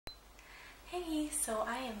So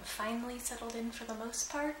I am finally settled in for the most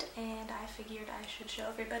part, and I figured I should show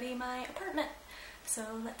everybody my apartment. So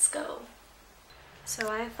let's go.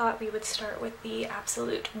 So I thought we would start with the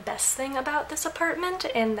absolute best thing about this apartment,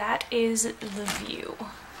 and that is the view.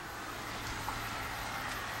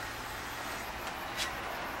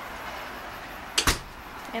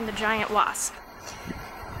 And the giant wasp.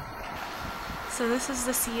 So this is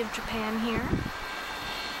the Sea of Japan here.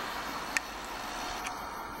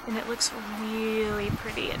 And it looks really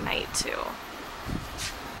pretty at night too.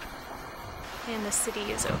 And the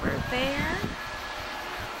city is over there.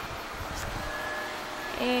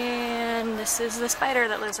 And this is the spider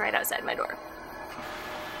that lives right outside my door.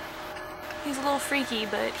 He's a little freaky,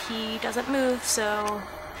 but he doesn't move, so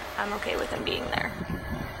I'm okay with him being there.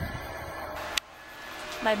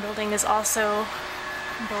 My building is also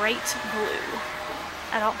bright blue.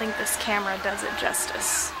 I don't think this camera does it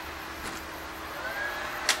justice.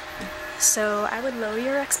 So I would lower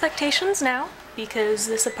your expectations now, because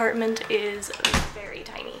this apartment is very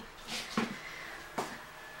tiny.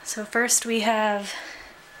 So first we have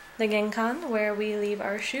the genkan, where we leave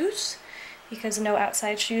our shoes, because no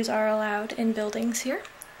outside shoes are allowed in buildings here.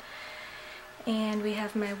 And we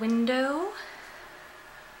have my window,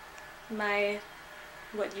 my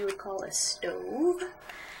what you would call a stove,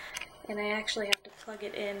 and I actually have to plug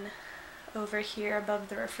it in over here above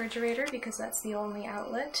the refrigerator because that's the only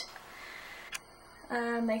outlet.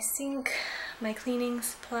 My sink, my cleaning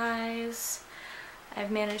supplies.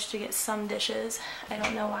 I've managed to get some dishes. I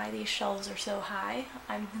don't know why these shelves are so high.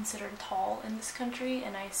 I'm considered tall in this country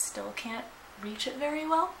and I still can't reach it very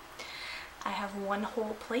well. I have one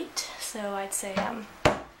whole plate, so I'd say I'm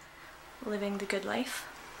living the good life.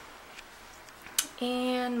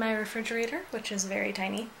 And my refrigerator, which is very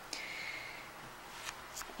tiny.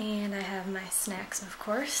 And I have my snacks, of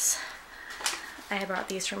course. I brought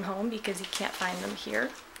these from home because you can't find them here.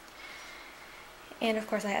 And of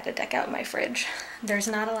course I had to deck out my fridge. There's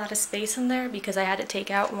not a lot of space in there because I had to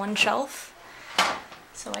take out one shelf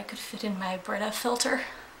so I could fit in my Brita filter.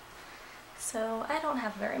 So I don't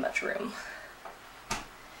have very much room.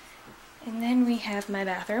 And then we have my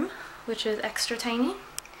bathroom, which is extra tiny.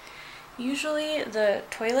 Usually the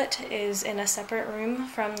toilet is in a separate room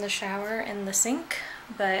from the shower and the sink,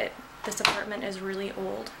 but this apartment is really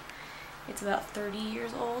old. It's about 30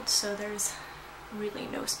 years old, so there's really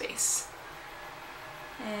no space.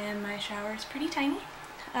 And my shower is pretty tiny.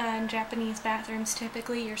 In Japanese bathrooms,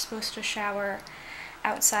 typically you're supposed to shower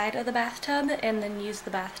outside of the bathtub and then use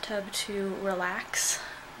the bathtub to relax,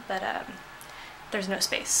 but there's no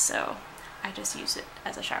space, so I just use it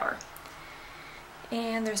as a shower.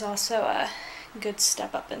 And there's also a good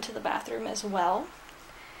step up into the bathroom as well.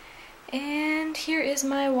 And here is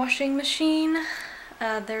my washing machine.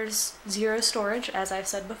 There's zero storage, as I've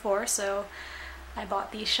said before, so I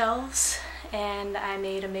bought these shelves and I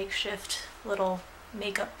made a makeshift little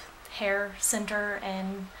makeup hair center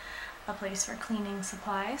and a place for cleaning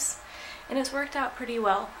supplies. And it's worked out pretty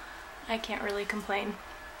well. I can't really complain.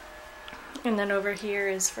 And then over here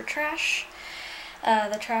is for trash.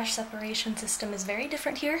 The trash separation system is very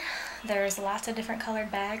different here. There's lots of different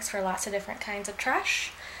colored bags for lots of different kinds of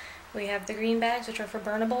trash. We have the green bags, which are for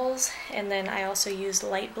burnables, and then I also use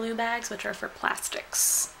light blue bags, which are for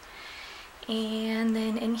plastics. And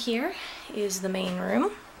then in here is the main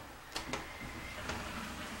room.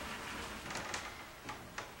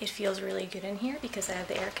 It feels really good in here because I have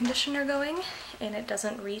the air conditioner going and it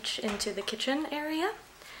doesn't reach into the kitchen area.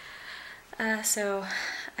 So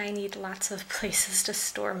I need lots of places to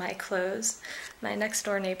store my clothes. My next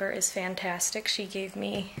door neighbor is fantastic. She gave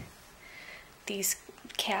me these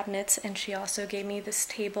cabinets and she also gave me this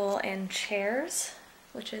table and chairs,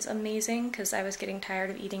 which is amazing because I was getting tired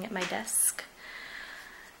of eating at my desk.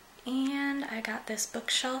 And I got this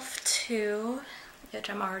bookshelf too, which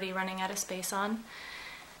I'm already running out of space on.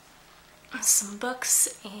 Some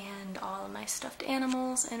books and all of my stuffed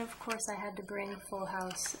animals, and of course I had to bring Full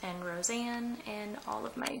House and Roseanne and all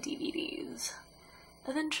of my DVDs.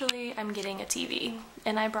 Eventually I'm getting a TV,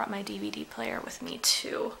 and I brought my DVD player with me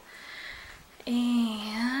too.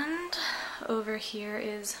 And over here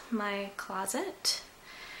is my closet.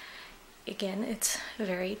 Again, it's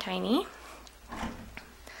very tiny.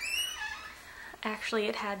 Actually,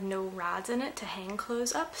 it had no rods in it to hang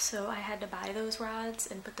clothes up, so I had to buy those rods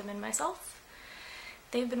and put them in myself.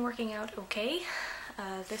 They've been working out okay.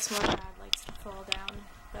 This one rod likes to fall down,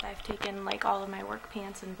 but I've taken like all of my work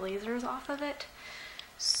pants and blazers off of it,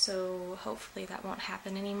 so hopefully that won't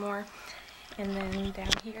happen anymore. And then down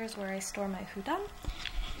here is where I store my futon,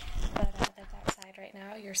 but that's outside right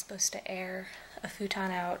now. You're supposed to air a futon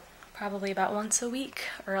out probably about once a week,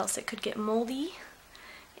 or else it could get moldy,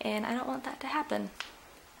 and I don't want that to happen.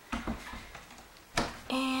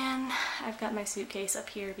 And I've got my suitcase up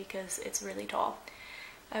here because it's really tall.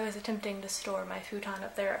 I was attempting to store my futon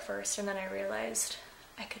up there at first, and then I realized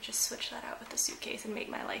I could just switch that out with the suitcase and make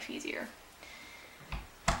my life easier.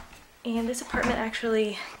 And this apartment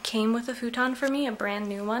actually came with a futon for me, a brand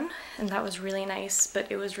new one, and that was really nice,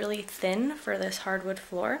 but it was really thin for this hardwood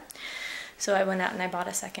floor. So I went out and I bought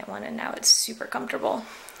a second one, and now it's super comfortable.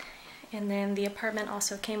 And then the apartment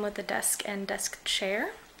also came with a desk and desk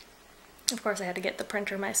chair. Of course, I had to get the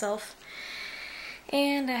printer myself.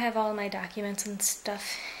 And I have all my documents and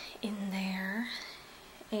stuff in there,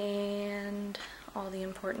 and all the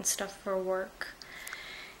important stuff for work.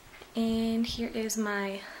 And here is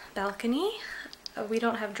my balcony. We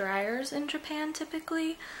don't have dryers in Japan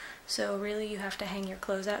typically, so really you have to hang your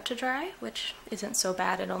clothes out to dry, which isn't so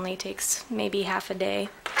bad. It only takes maybe half a day.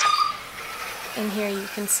 And here you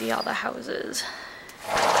can see all the houses.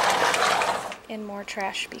 And more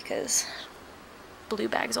trash because blue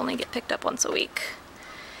bags only get picked up once a week.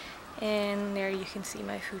 And there you can see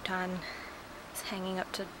my futon is hanging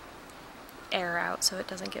up to air out so it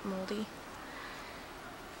doesn't get moldy.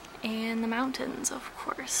 And the mountains, of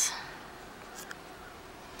course.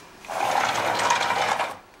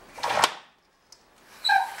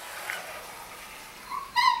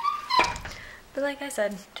 But like I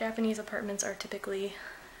said, Japanese apartments are typically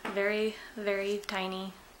very, very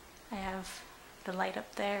tiny. I have the light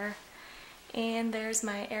up there, and there's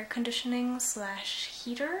my air conditioning /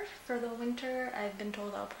 heater for the winter. I've been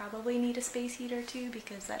told I'll probably need a space heater too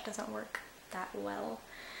because that doesn't work that well.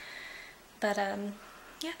 But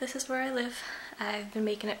yeah, this is where I live. I've been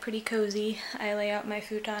making it pretty cozy. I lay out my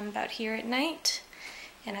futon about here at night,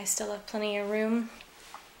 and I still have plenty of room.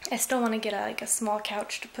 I still want to get like a small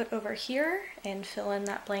couch to put over here and fill in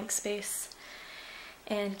that blank space,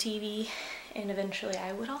 and TV, and eventually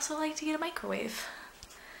I would also like to get a microwave.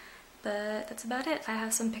 But that's about it. I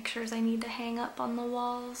have some pictures I need to hang up on the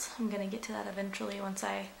walls. I'm gonna get to that eventually once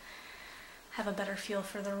I have a better feel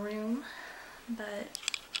for the room. But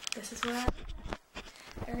this is where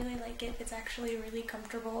I really like it. It's actually really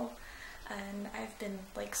comfortable, and I've been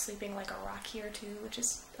like sleeping like a rock here too, which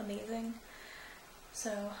is amazing.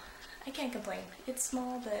 So I can't complain. It's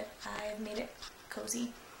small, but I've made it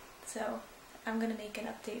cozy. So I'm gonna make an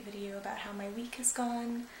update video about how my week has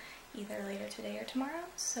gone, either later today or tomorrow.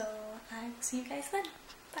 So I will see you guys then.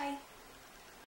 Bye!